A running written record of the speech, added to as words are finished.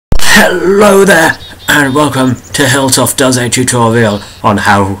Hello there, and welcome to Hillsoft does a tutorial on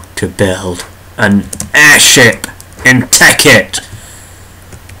how to build an airship in Tekkit.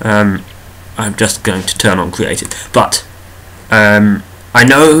 I'm just going to turn on creative, but I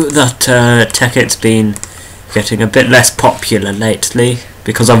know that Tekkit's been getting a bit less popular lately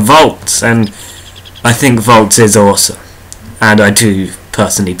because of Vaults, and I think Vaults is awesome, and I do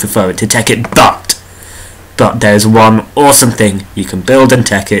personally prefer it to Tekkit, but there's one awesome thing you can build in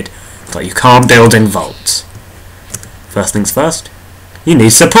Tekkit but you can't build in Vaults. First things first, you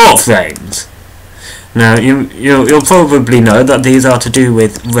need support frames. Now you'll probably know that these are to do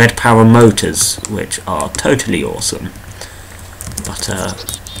with red power motors, which are totally awesome. But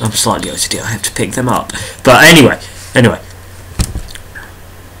I'm slightly OCD, I have to pick them up. But anyway,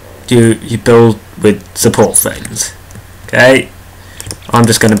 you build with support frames. Okay, I'm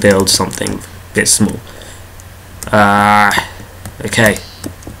just going to build something a bit small. Okay.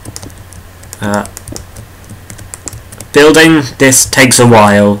 Building this takes a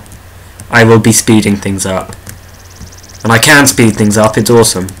while. I will be speeding things up. And I can speed things up, it's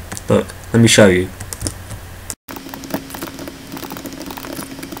awesome. Look, let me show you.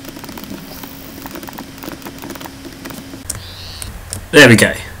 There we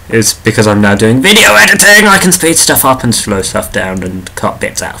go. It's because I'm now doing video editing, I can speed stuff up and slow stuff down and cut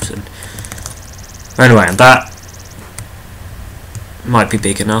bits out. And anyway, and that might be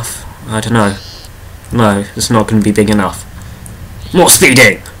big enough. I don't know. No, it's not going to be big enough. More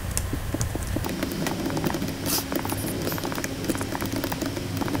speeding!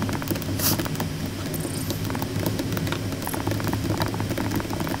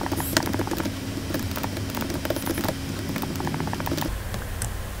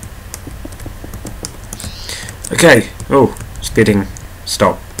 Okay. Oh, speeding.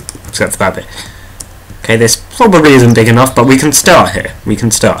 Stop. Except for that bit. Okay, this probably isn't big enough, but we can start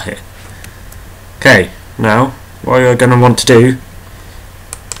here. Okay, now, what you're going to want to do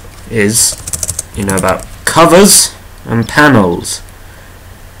is, you know about covers and panels.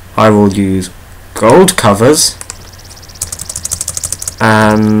 I will use gold covers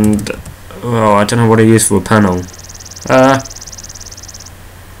and, well, I don't know what I use for a panel.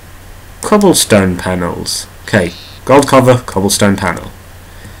 Cobblestone panels. Okay, gold cover, cobblestone panel.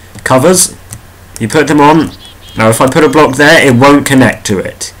 Covers, you put them on. Now if I put a block there, it won't connect to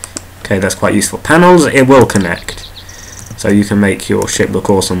it. Okay, that's quite useful. Panels, it will connect. So you can make your ship look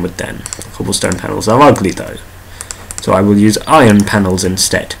awesome with them. Cobblestone panels are ugly though. So I will use iron panels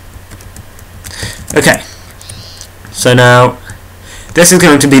instead. Okay. So now, this is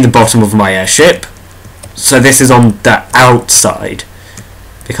going to be the bottom of my airship. So this is on the outside.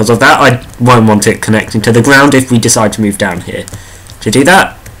 Because of that, I won't want it connecting to the ground if we decide to move down here. To do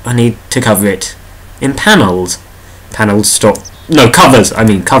that, I need to cover it in panels. Panels stop. No, covers. I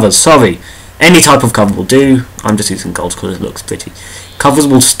mean covers. Sorry. Any type of cover will do. I'm just using gold because it looks pretty. Covers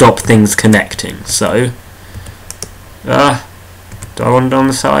will stop things connecting. So, do I want it on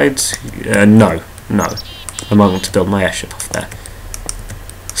the sides? No. I might want to build my airship off there.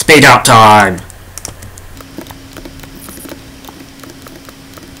 Speed up time.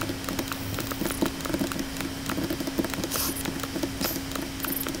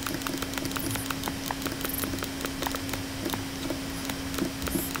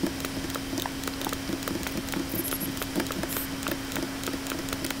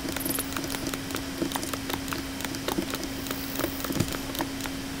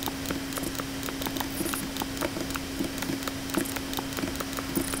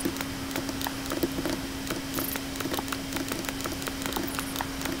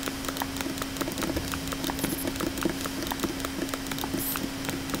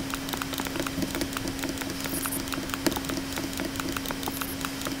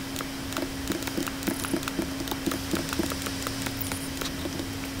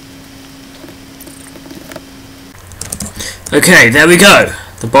 Okay, there we go.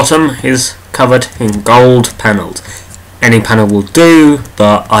 The bottom is covered in gold panels. Any panel will do,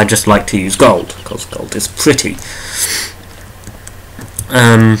 but I just like to use gold because gold is pretty.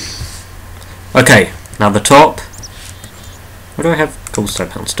 Okay, now the top. What do I have? Cobblestone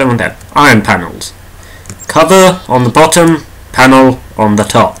panels. Don't want that. Iron panels. Cover on the bottom, panel on the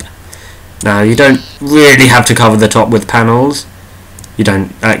top. Now you don't really have to cover the top with panels. You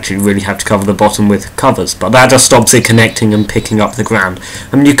don't actually really have to cover the bottom with covers, but that just stops it connecting and picking up the ground.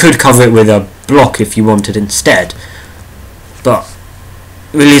 I mean, you could cover it with a block if you wanted instead, but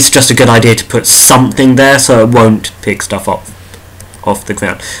really it's just a good idea to put something there so it won't pick stuff up off the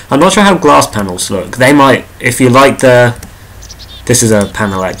ground. I'm not sure how glass panels look. They might, if you like the... This is a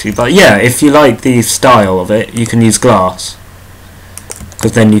panel actually, but yeah, if you like the style of it, you can use glass.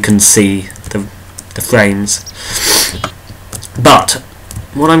 because then you can see the frames. But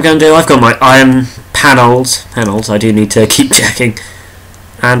what I'm going to do, I've got my iron panels, I do need to keep checking,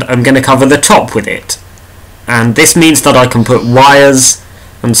 and I'm going to cover the top with it. And this means that I can put wires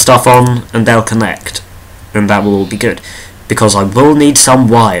and stuff on and they'll connect, and that will all be good, because I will need some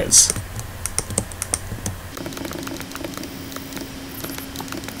wires.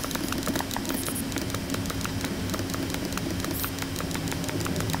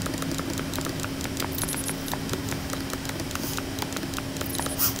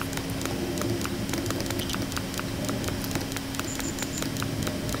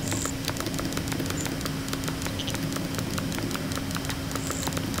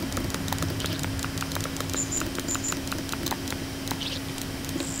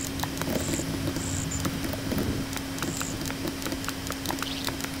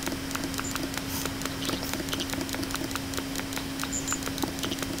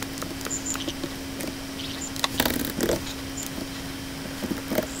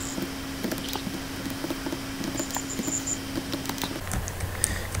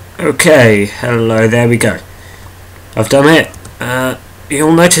 Okay, hello, there we go. I've done it.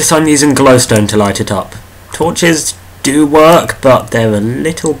 You'll notice I'm using glowstone to light it up. Torches do work, but they're a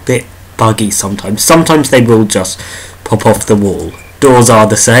little bit buggy sometimes. Sometimes they will just pop off the wall. Doors are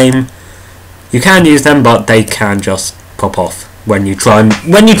the same. You can use them, but they can just pop off when you try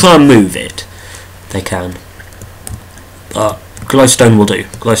and move it. They can. But glowstone will do.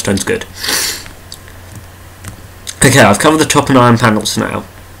 Glowstone's good. Okay, I've covered the top and iron panels now.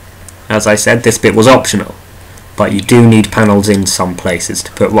 As I said, this bit was optional, but you do need panels in some places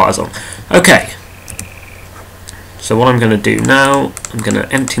to put wires on. Okay, so what I'm going to do now, I'm going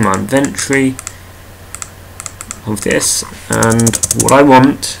to empty my inventory of this, and what I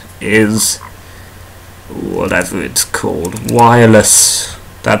want is whatever it's called, wireless,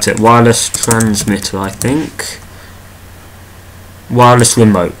 that's it, wireless transmitter, I think, wireless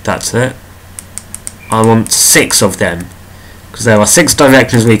remote, that's it. I want 6 of them, because there are 6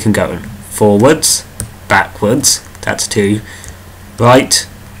 directions we can go in. Forwards, backwards, that's 2, right,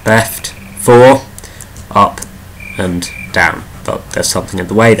 left, 4, up, and down. But there's something in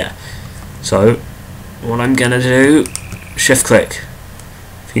the way there. So, what I'm going to do, shift click.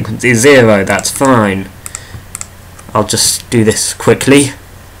 Frequency 0, that's fine. I'll just do this quickly.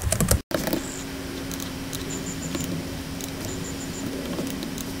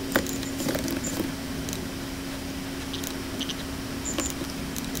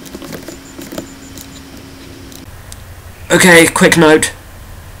 Okay, quick note,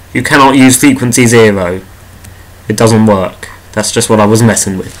 you cannot use frequency 0, it doesn't work, that's just what I was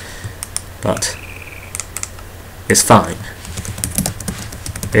messing with, but it's fine,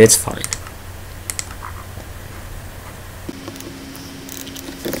 it's fine.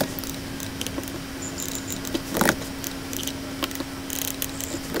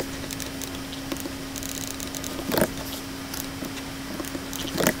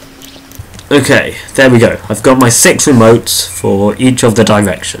 Okay, there we go. I've got my 6 remotes for each of the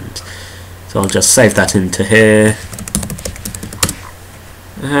directions. So I'll just save that into here.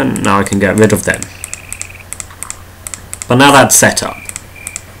 And now I can get rid of them. But now that's set up.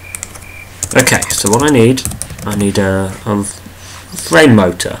 Okay, so what I need a frame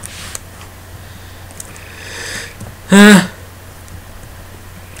motor.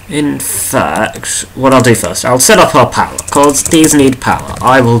 In fact, what I'll do first, I'll set up our power, because these need power.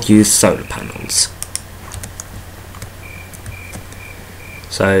 I will use solar panels.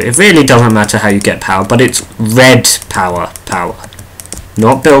 So it really doesn't matter how you get power, but it's red power.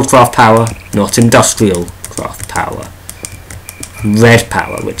 Not buildcraft power, not industrial craft power. Red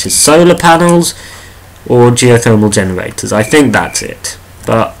power, which is solar panels or geothermal generators. I think that's it.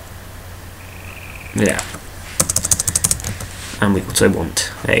 But, yeah. And we also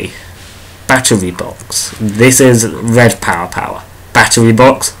want a battery box. This is red power. Battery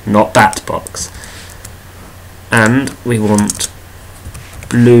box, not bat box. And we want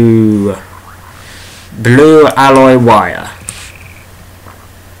blue alloy wire.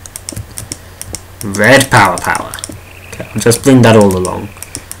 Red power. Okay, I'll just bring that all along.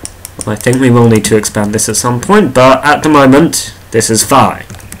 I think we will need to expand this at some point, but at the moment, this is fine.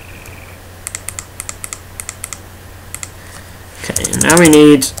 Okay, now we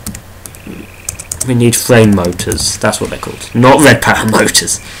need frame motors. That's what they're called. Not red power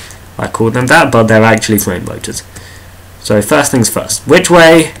motors. I call them that, but they're actually frame motors. So first things first. Which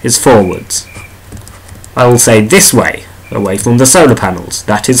way is forwards? I will say this way, away from the solar panels.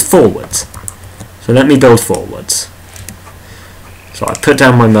 That is forwards. So let me build forwards. So I put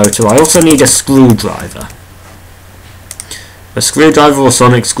down my motor. I also need a screwdriver. A screwdriver or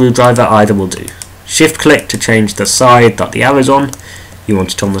sonic screwdriver, either will do. Shift click to change the side that the arrow's on. You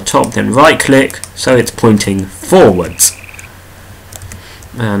want it on the top, then right click so it's pointing forwards.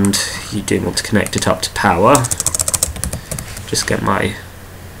 And you do want to connect it up to power. Just get my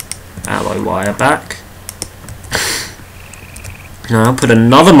alloy wire back. Now put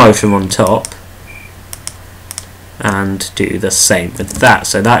another motor on top and do the same with that.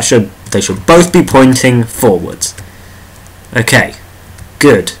 So that they should both be pointing forwards. Okay,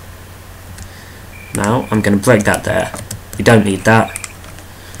 good. Now I'm going to break that there. You don't need that.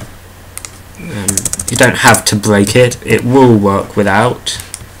 You don't have to break it. It will work without.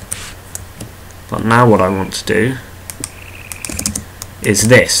 But now what I want to do is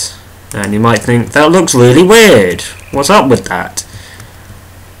this. And you might think, that looks really weird. What's up with that?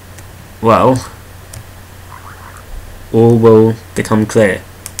 Well, all will become clear.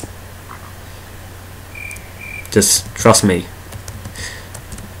 Just trust me.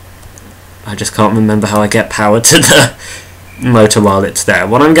 I just can't remember how I get power to the motor while it's there.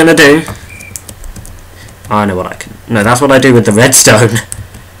 What I'm going to do... I know what I can... No, that's what I do with the redstone.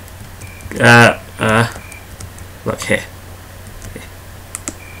 Look here.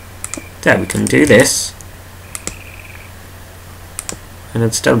 There, we can do this. And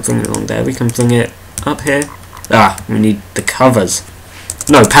instead of bringing it along there, we can bring it up here. Ah, we need the covers.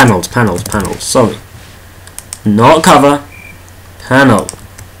 No, panels, sorry. Not cover, panel.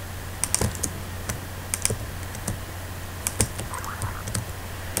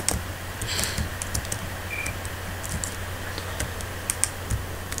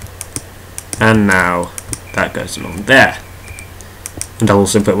 And now that goes along there. And I'll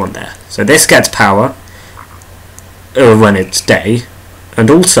also put one there. So this gets power when it's day, and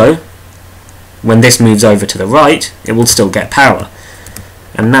also when this moves over to the right, it will still get power.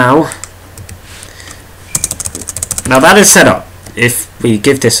 And now that is set up. If we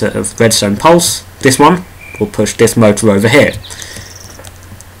give this a redstone pulse, this one will push this motor over here,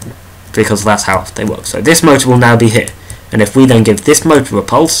 because that's how they work. So this motor will now be here, and if we then give this motor a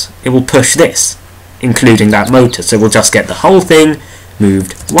pulse, it will push this, including that motor. So we'll just get the whole thing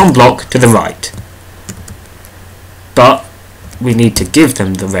moved one block to the right. But we need to give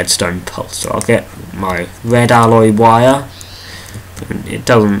them the redstone pulse. So I'll get my red alloy wire. It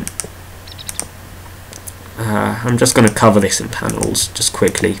doesn't... I'm just going to cover this in panels just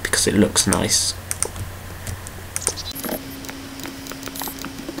quickly because it looks nice.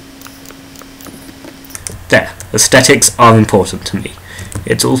 There. Aesthetics are important to me.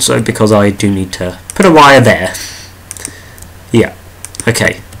 It's also because I do need to put a wire there. Yeah.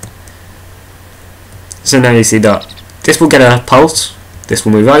 Okay. So now you see that this will get a pulse, this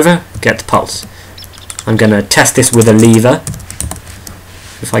will move over, get the pulse. I'm going to test this with a lever.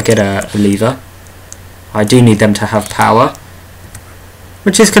 If I get a lever, I do need them to have power,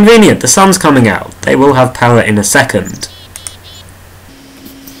 which is convenient. The sun's coming out. They will have power in a second.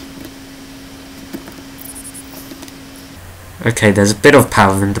 Okay, there's a bit of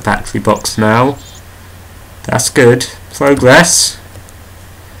power in the battery box now. That's good. Progress.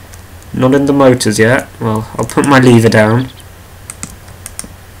 Not in the motors yet. Well, I'll put my lever down.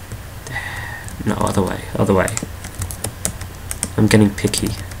 No, other way, other way. I'm getting picky.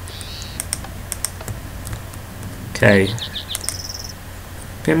 Okay.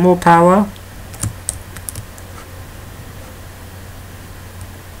 Bit more power.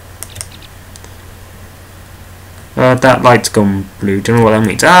 That light's gone blue. Don't know what that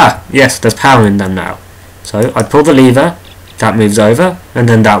means. Ah! Yes, there's power in them now. So, I pull the lever. That moves over, and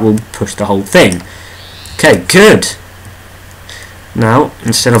then that will push the whole thing. Okay, good. Now,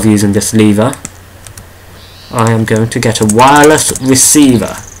 instead of using this lever, I am going to get a wireless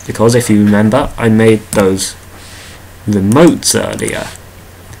receiver, because if you remember, I made those remotes earlier.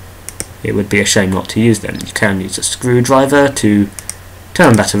 It would be a shame not to use them. You can use a screwdriver to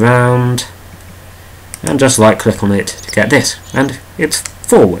turn that around, and just right click on it to get this, and it's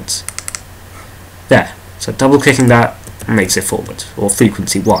forwards. There. So double clicking that makes it forward, or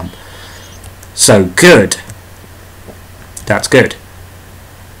frequency 1. So good. That's good.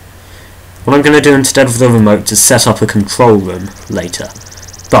 What I'm going to do instead of the remote is set up a control room later,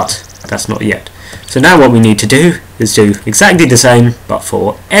 but that's not yet. So now what we need to do is do exactly the same, but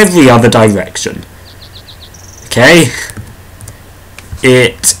for every other direction. Okay?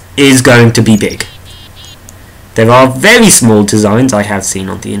 It is going to be big. There are very small designs I have seen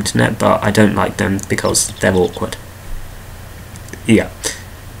on the internet, but I don't like them because they're awkward. Yeah.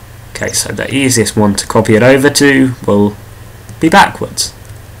 Okay, so the easiest one to copy it over to will be backwards.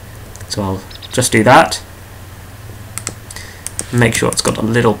 So I'll just do that. Make sure it's got a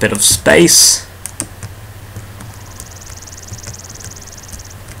little bit of space.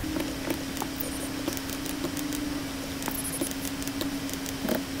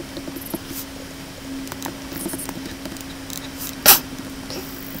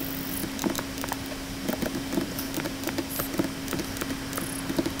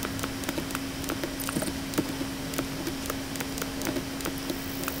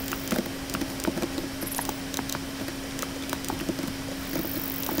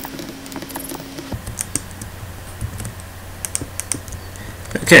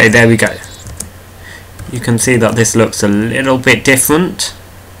 Okay, there we go. You can see that this looks a little bit different.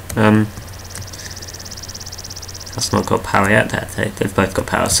 That's not got power yet. They've both got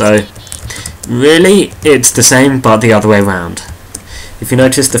power. So really, it's the same, but the other way around. If you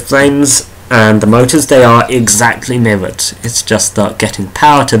notice, the frames and the motors, they are exactly mirrored. It's just that getting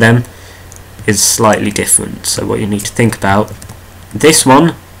power to them is slightly different. So what you need to think about, this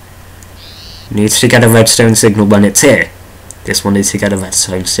one needs to get a redstone signal when it's here. This one needs to get a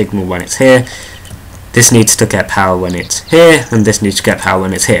redstone signal when it's here. This needs to get power when it's here, and this needs to get power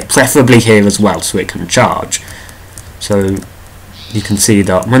when it's here. Preferably here as well, so it can charge. So you can see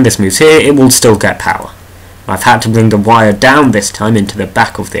that when this moves here, it will still get power. I've had to bring the wire down this time into the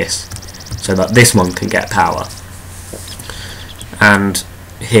back of this, so that this one can get power. And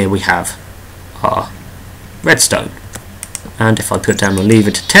here we have our redstone. And if I put down the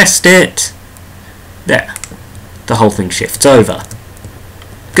lever to test it, there, the whole thing shifts over.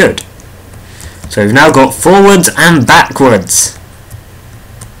 Good. So we've now got forwards and backwards.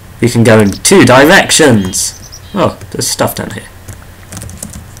 We can go in 2 directions. Oh, there's stuff down here.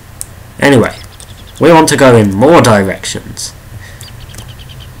 Anyway, we want to go in more directions.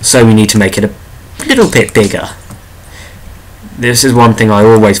 So we need to make it a little bit bigger. This is one thing I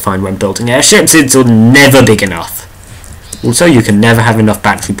always find when building airships, it's never big enough. Also, you can never have enough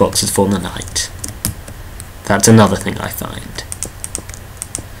battery boxes for the night. That's another thing I find.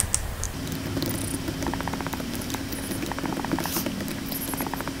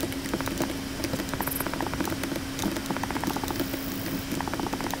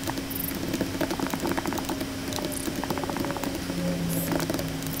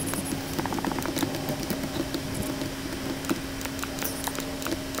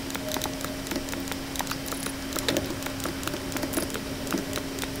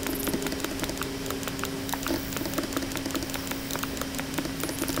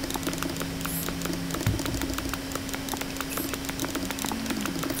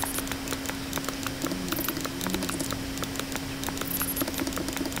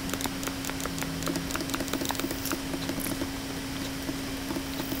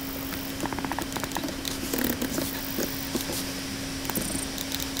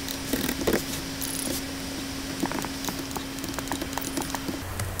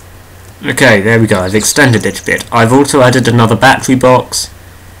 Okay, there we go, I've extended it a bit. I've also added another battery box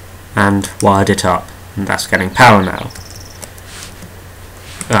and wired it up, and that's getting power now.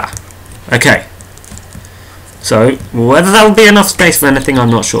 Okay. So, whether that will be enough space for anything,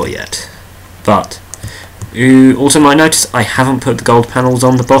 I'm not sure yet. But, you also might notice I haven't put the gold panels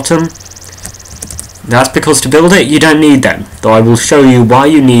on the bottom. That's because to build it, you don't need them, though I will show you why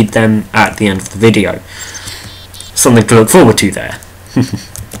you need them at the end of the video. Something to look forward to there.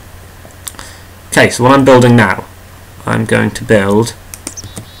 Okay, so what I'm building now, I'm going to build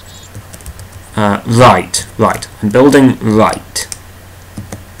right, I'm building right.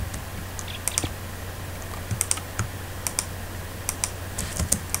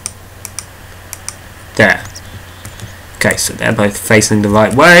 There. Okay, so they're both facing the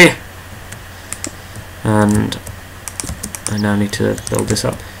right way, and I now need to build this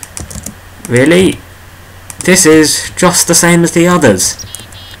up. Really? This is just the same as the others.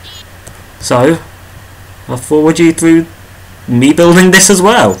 So, I'll forward you through me building this as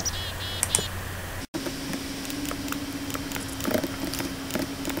well.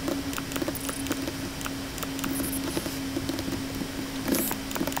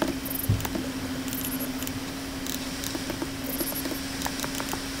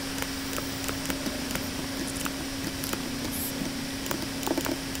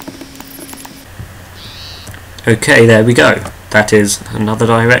 Okay, there we go. That is another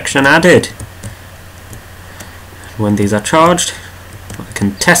direction added. When these are charged, I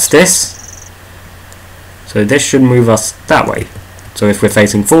can test this. So this should move us that way. So if we're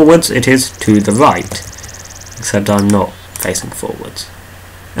facing forwards, it is to the right. Except I'm not facing forwards.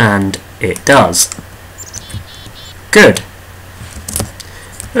 And it does. Good.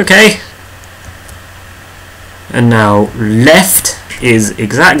 Okay. And now left is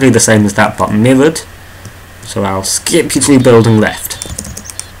exactly the same as that, but mirrored. So I'll skip you through building left.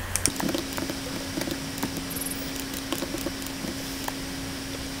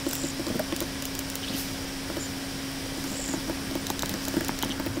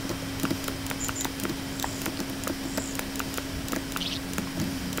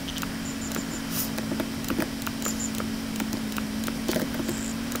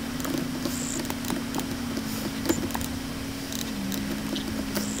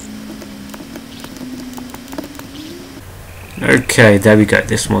 Okay, there we go.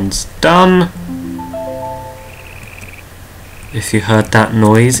 This one's done. If you heard that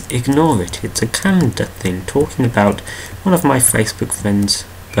noise, ignore it. It's a calendar thing talking about one of my Facebook friends'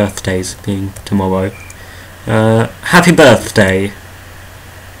 birthdays being tomorrow. Happy birthday!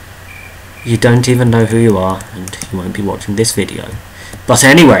 You don't even know who you are, and you won't be watching this video. But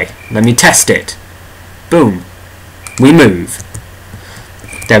anyway, let me test it. Boom. We move.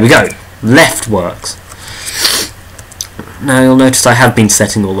 There we go. Left works. Now you'll notice I have been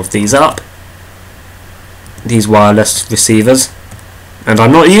setting all of these up. These wireless receivers. And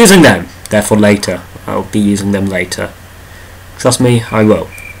I'm not using them. Therefore later. I'll be using them later. Trust me, I will.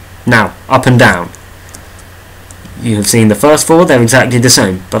 Now, up and down. You have seen the first four, they're exactly the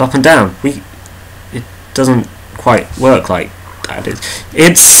same. But up and down, it doesn't quite work like that.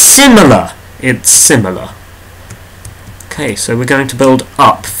 It's similar. It's similar. Okay, so we're going to build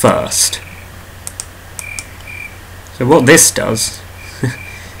up first. So what this does,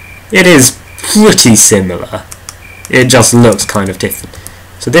 it is pretty similar. It just looks kind of different.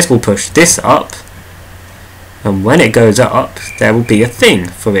 So this will push this up, and when it goes up, there will be a thing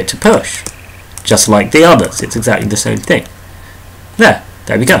for it to push. Just like the others, it's exactly the same thing. There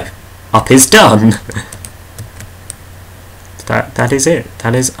we go. Up is done. That is it.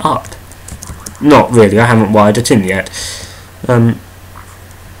 That is up. Not really, I haven't wired it in yet. I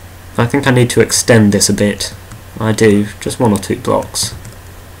think I need to extend this a bit. I do, just 1 or 2 blocks.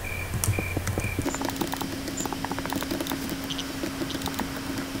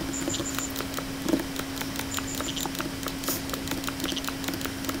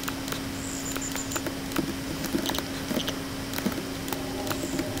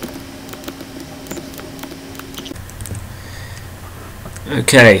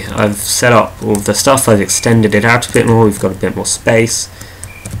 Okay, I've set up all the stuff, I've extended it out a bit more, we've got a bit more space.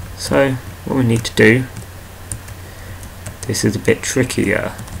 So, what we need to do, this is a bit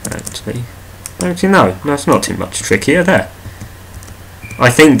trickier, actually. Actually, no, it's not too much trickier, there. I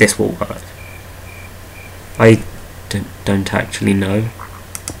think this will work. I don't actually know.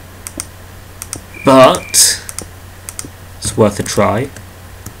 But, it's worth a try.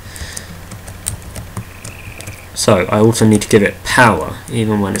 So, I also need to give it power,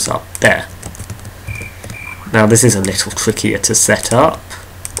 even when it's up there. Now this is a little trickier to set up,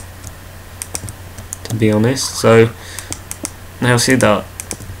 to be honest. So, now see that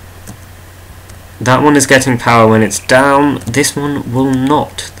one is getting power when it's down, this one will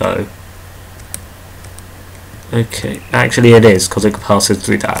not, though. Okay, actually it is, because it passes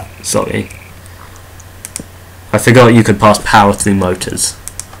through that, sorry. I forgot you could pass power through motors,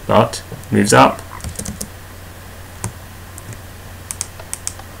 but, moves up.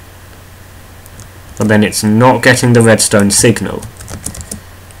 But then it's not getting the redstone signal.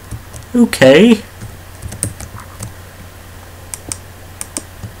 Okay.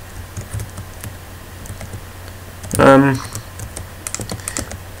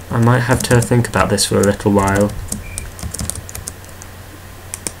 I might have to think about this for a little while.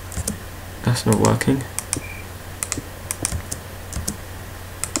 That's not working.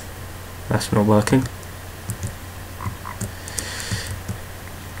 That's not working.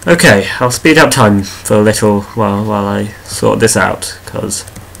 Okay, I'll speed up time for a little while I sort this out, because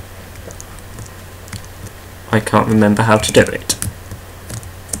I can't remember how to do it.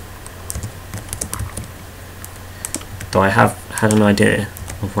 Though I have had an idea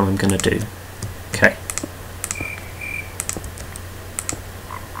of what I'm going to do. Okay.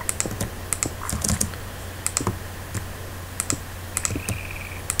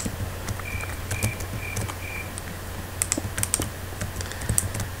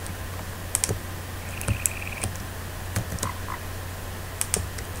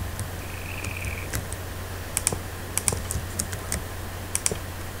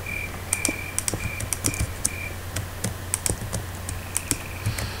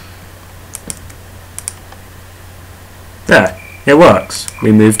 There, it works.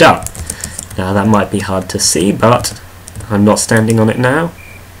 We moved up. Now that might be hard to see, but I'm not standing on it now.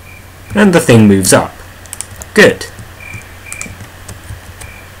 And the thing moves up. Good.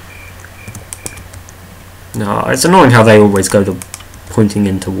 Now, it's annoying how they always go to pointing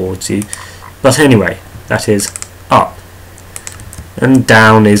in towards you. But anyway, that is up. And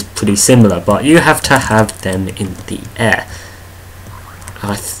down is pretty similar, but you have to have them in the air.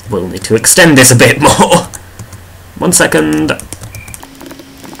 I will need to extend this a bit more. 1 second.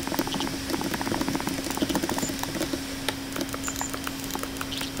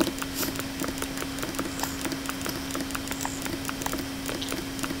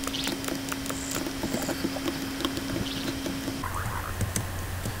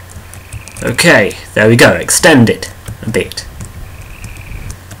 Okay, there we go, extend it a bit.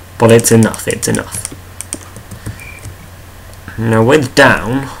 But it's enough, it's enough. Now with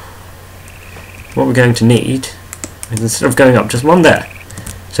down, what we're going to need is, instead of going up, just one there.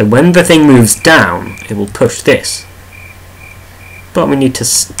 So when the thing moves down, it will push this. But we need to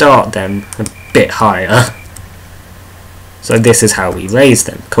start them a bit higher. So this is how we raise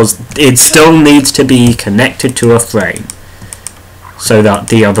them, because it still needs to be connected to a frame so that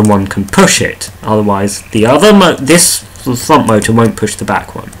the other one can push it. Otherwise, this front motor won't push the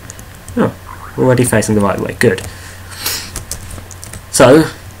back one. Oh, already facing the right way. Good. So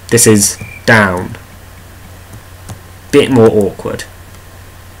this is down. Bit more awkward.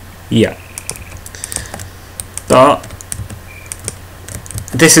 Yeah. But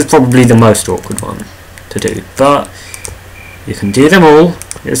this is probably the most awkward one to do. But you can do them all.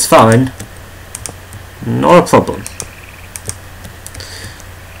 It's fine. Not a problem.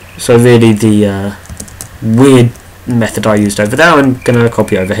 So really the weird method I used over there, I'm going to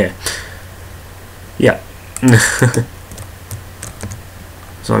copy over here. Yeah.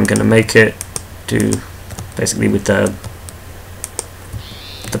 So I'm going to make it do basically with the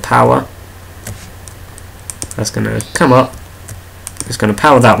power. That's going to come up. It's going to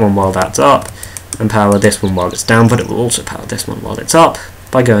power that one while that's up, and power this one while it's down, but it will also power this one while it's up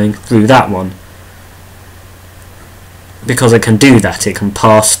by going through that one. Because it can do that, it can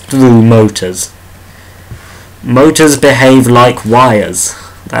pass through motors. Motors behave like wires.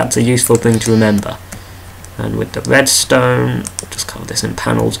 That's a useful thing to remember. And with the redstone, just cover this in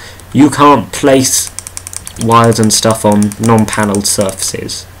panels. You can't place wires and stuff on non-panelled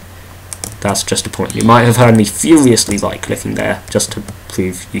surfaces. That's just a point. You might have heard me furiously right-clicking there, just to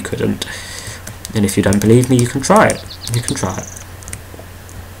prove you couldn't. And if you don't believe me, you can try it. You can try it.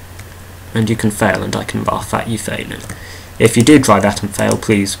 And you can fail, and I can laugh at you failing. If you do try that and fail,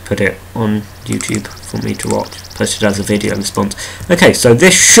 please put it on YouTube for me to watch. Post it as a video response. Okay, so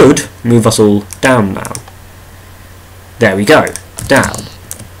this should move us all down now. There we go. Down.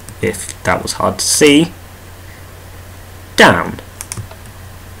 If that was hard to see. Down.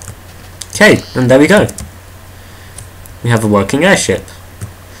 Okay, and there we go. We have a working airship.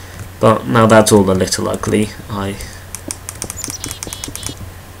 But now that's all a little ugly. I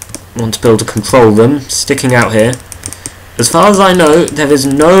want to build a control room sticking out here. As far as I know, there is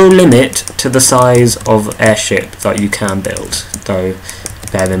no limit to the size of airship that you can build. Though,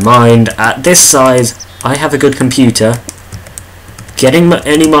 bear in mind, at this size, I have a good computer. Getting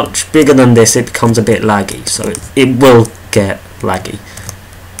any much bigger than this, it becomes a bit laggy. So it will get laggy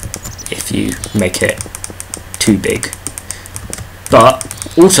if you make it too big. But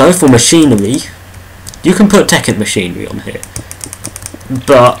also for machinery, you can put Tekkit machinery on here.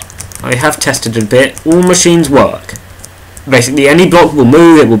 But I have tested it a bit. All machines work. Basically, any block will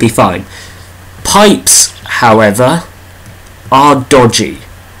move, it will be fine. Pipes, however, are dodgy.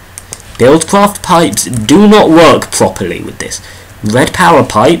 Buildcraft pipes do not work properly with this. Red power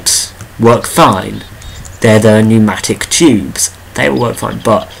pipes work fine. They're the pneumatic tubes. They will work fine,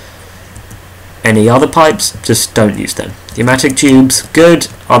 but any other pipes, just don't use them. Pneumatic tubes, good.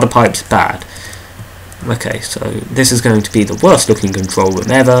 Other pipes, bad. Okay, so this is going to be the worst looking control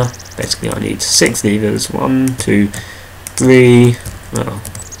room ever. Basically, I need 6 levers. 1, 2, 3. Oh.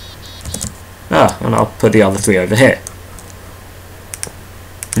 Ah, and I'll put the other 3 over here.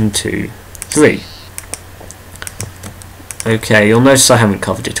 1, 2, 3. Okay, you'll notice I haven't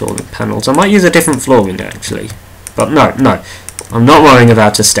covered it all in panels. I might use a different flooring actually. But no, I'm not worrying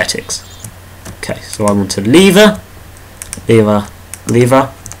about aesthetics. Okay, so I want a lever, lever,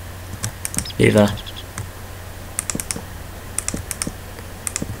 lever, lever.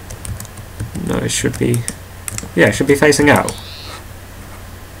 No, it should be, yeah, it should be facing out.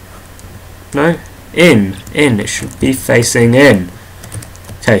 No, in, it should be facing in.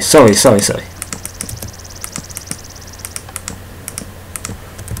 Okay, sorry.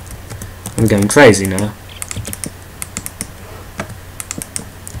 I'm going crazy now.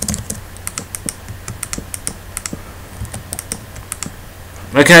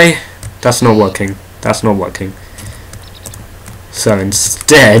 Okay, that's not working. So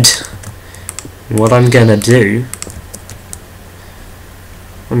instead, what I'm gonna do,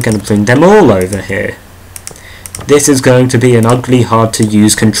 I'm gonna bring them all over here. This is going to be an ugly, hard to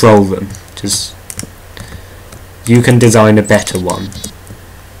use control room. Just, you can design a better one.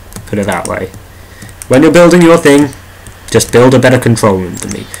 Put it that way. When you're building your thing, just build a better control room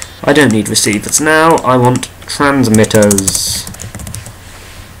than me. I don't need receivers now, I want transmitters.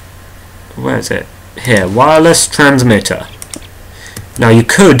 Where is it? Here, wireless transmitter. Now you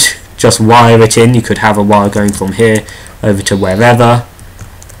could just wire it in, you could have a wire going from here over to wherever,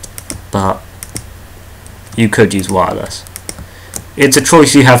 but you could use wireless. It's a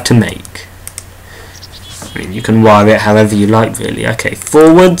choice you have to make. I mean, you can wire it however you like, really. Okay,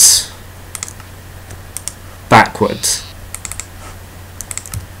 forwards, backwards,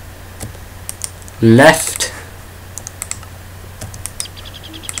 left,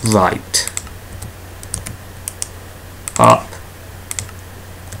 right, up,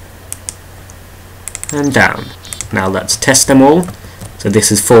 and down. Now let's test them all. So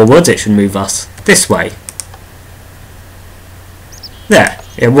this is forwards, it should move us this way. There,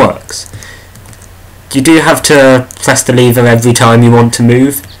 it works. You do have to press the lever every time you want to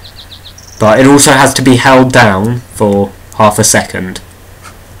move, but it also has to be held down for half a second.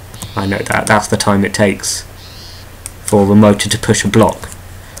 I know that's the time it takes for the motor to push a block.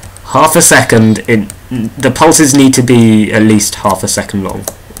 Half a second, the pulses need to be at least half a second long,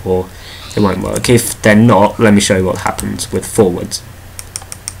 or it won't work. If they're not, let me show you what happens with forwards.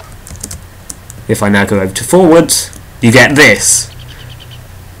 If I now go over to forwards, you get this,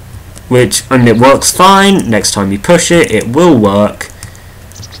 and it works fine. Next time you push it, it will work,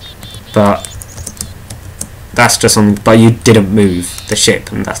 but that's just on. But you didn't move the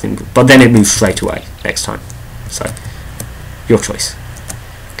ship, and that's but then it moves straight away next time. So your choice.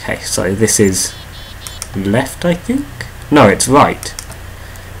 Okay, so this is left, I think. No, it's right,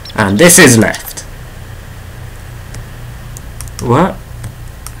 and this is left. What?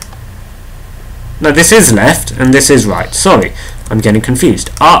 No, this is left, and this is right. Sorry, I'm getting confused.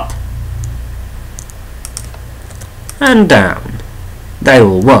 Up and down. They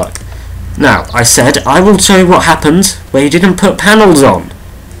all work. Now, I said I will show you what happens where you didn't put panels on.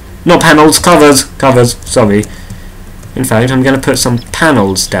 Not panels, covers, sorry. In fact, I'm going to put some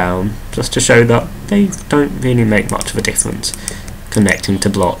panels down, just to show that they don't really make much of a difference connecting to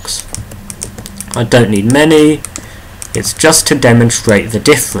blocks. I don't need many, it's just to demonstrate the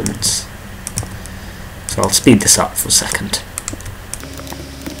difference. So I'll speed this up for a second.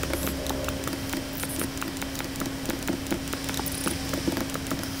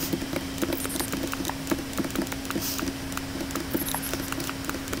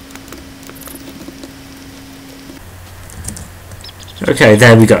 Okay,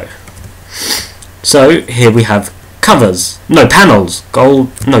 there we go. So here we have covers. No, panels.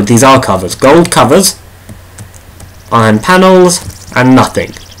 Gold. No, these are covers. Gold covers, iron panels, and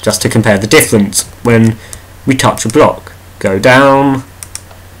nothing. Just to compare the difference when we touch a block. Go down,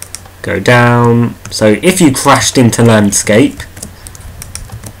 go down. So if you crashed into landscape,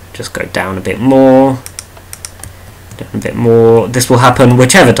 just go down a bit more, down a bit more. This will happen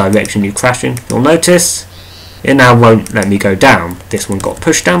whichever direction you crash in. You'll notice it now won't let me go down. This one got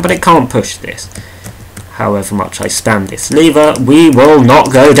pushed down, but it can't push this. However much I spam this lever, we will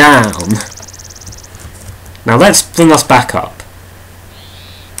not go down. Now let's bring us back up.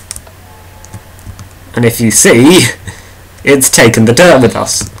 And if you see, it's taken the dirt with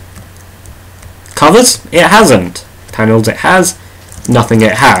us. Covers? It hasn't. Panels? It has. Nothing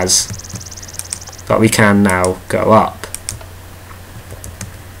it has. But we can now go up.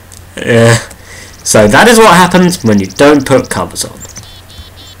 So that is what happens when you don't put covers on.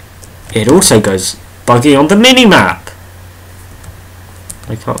 It also goes buggy on the mini-map.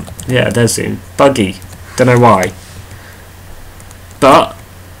 I can't... Yeah, there's soon. Buggy. Don't know why. But,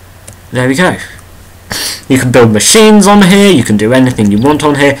 there we go. You can build machines on here, you can do anything you want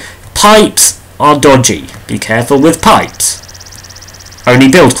on here. Pipes are dodgy. Be careful with pipes. Only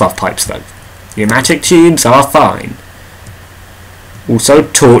Buildcraft pipes though. Pneumatic tubes are fine. Also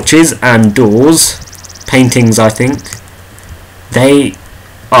torches and doors, paintings I think, they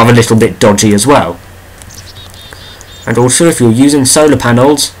are a little bit dodgy as well. And also if you're using solar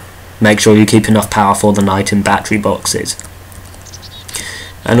panels, make sure you keep enough power for the night in battery boxes.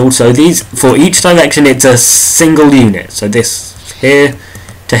 And also these, for each direction it's a single unit, so this here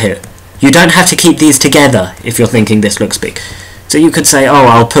to here. You don't have to keep these together if you're thinking this looks big. So you could say, oh,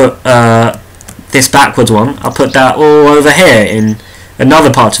 I'll put this backwards one, I'll put that all over here in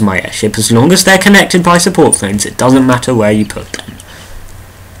another part of my airship. As long as they're connected by support frames, it doesn't matter where you put them.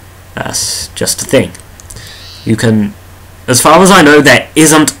 That's just a thing. You can, as far as I know, there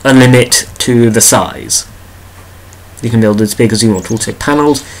isn't a limit to the size. You can build as big as you want. Also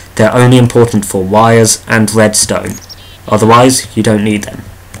panels, they're only important for wires and redstone. Otherwise, you don't need them.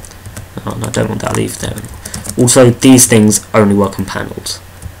 Oh, and I don't want that leaf there. Also, these things only work on panels.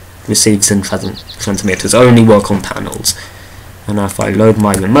 Receives and transmitters only work on panels. And if I load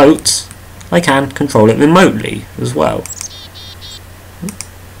my remotes, I can control it remotely as well.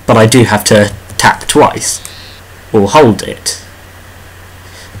 But I do have to tap twice, or hold it.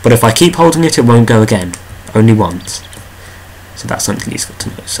 But if I keep holding it, it won't go again. Only once. So that's something useful to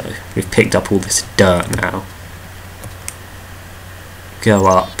know. So we've picked up all this dirt now. Go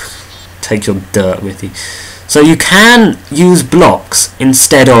up. take your dirt with you. So you can use blocks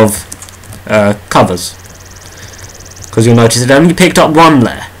instead of covers, because you'll notice it only picked up one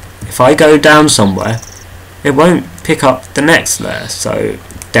layer. If I go down somewhere, it won't pick up the next layer. So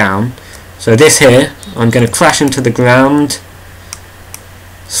down. So this here, I'm going to crash into the ground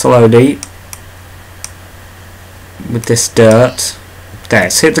slowly with this dirt. There,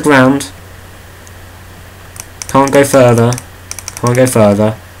 it's hit the ground. Can't go further. Can't go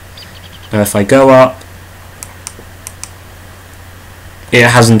further. Now if I go up, it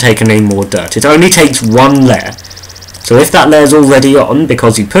hasn't taken any more dirt. It only takes one layer. So if that layer's already on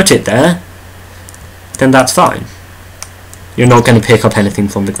because you put it there, then that's fine. You're not going to pick up anything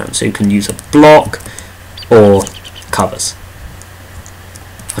from the ground. So you can use a block or covers.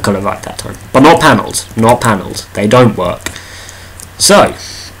 I got it right that time. But not panels. Not panels. They don't work. So,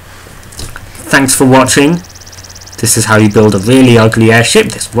 thanks for watching. This is how you build a really ugly airship.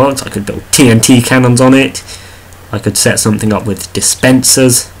 This works. I could build TNT cannons on it. I could set something up with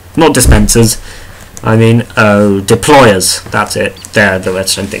dispensers. Not dispensers. I mean, deployers. That's it. They're the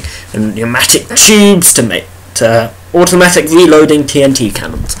redstone thing. And pneumatic tubes to make automatic reloading TNT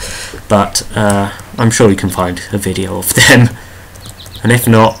cannons. But I'm sure you can find a video of them. And if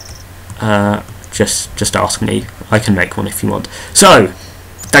not, just ask me. I can make one if you want. So,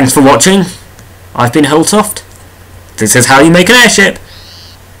 thanks for watching. I've been Hillsoft. This is how you make an airship.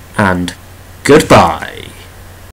 And goodbye.